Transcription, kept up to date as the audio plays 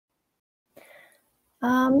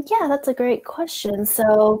Yeah, that's a great question.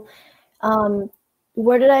 So, um,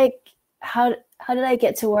 where did I, how did I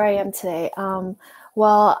get to where I am today?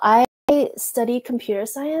 Well, I studied computer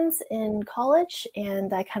science in college, and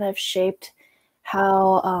that kind of shaped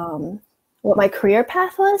how what my career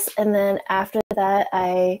path was. And then after that,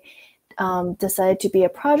 I decided to be a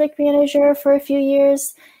project manager for a few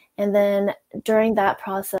years. And then during that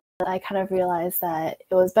process, I kind of realized that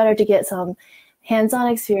it was better to get some hands-on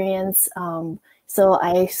experience. So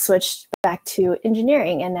I switched back to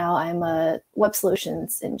engineering, and now I'm a web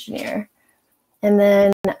solutions engineer. And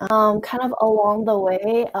then kind of along the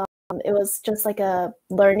way, it was just like a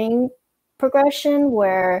learning progression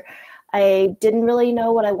where I didn't really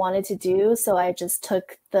know what I wanted to do. So I just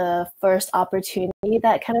took the first opportunity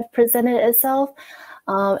that kind of presented itself.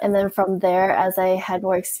 And then from there, as I had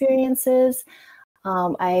more experiences,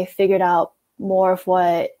 I figured out more of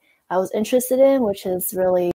what I was interested in, which is really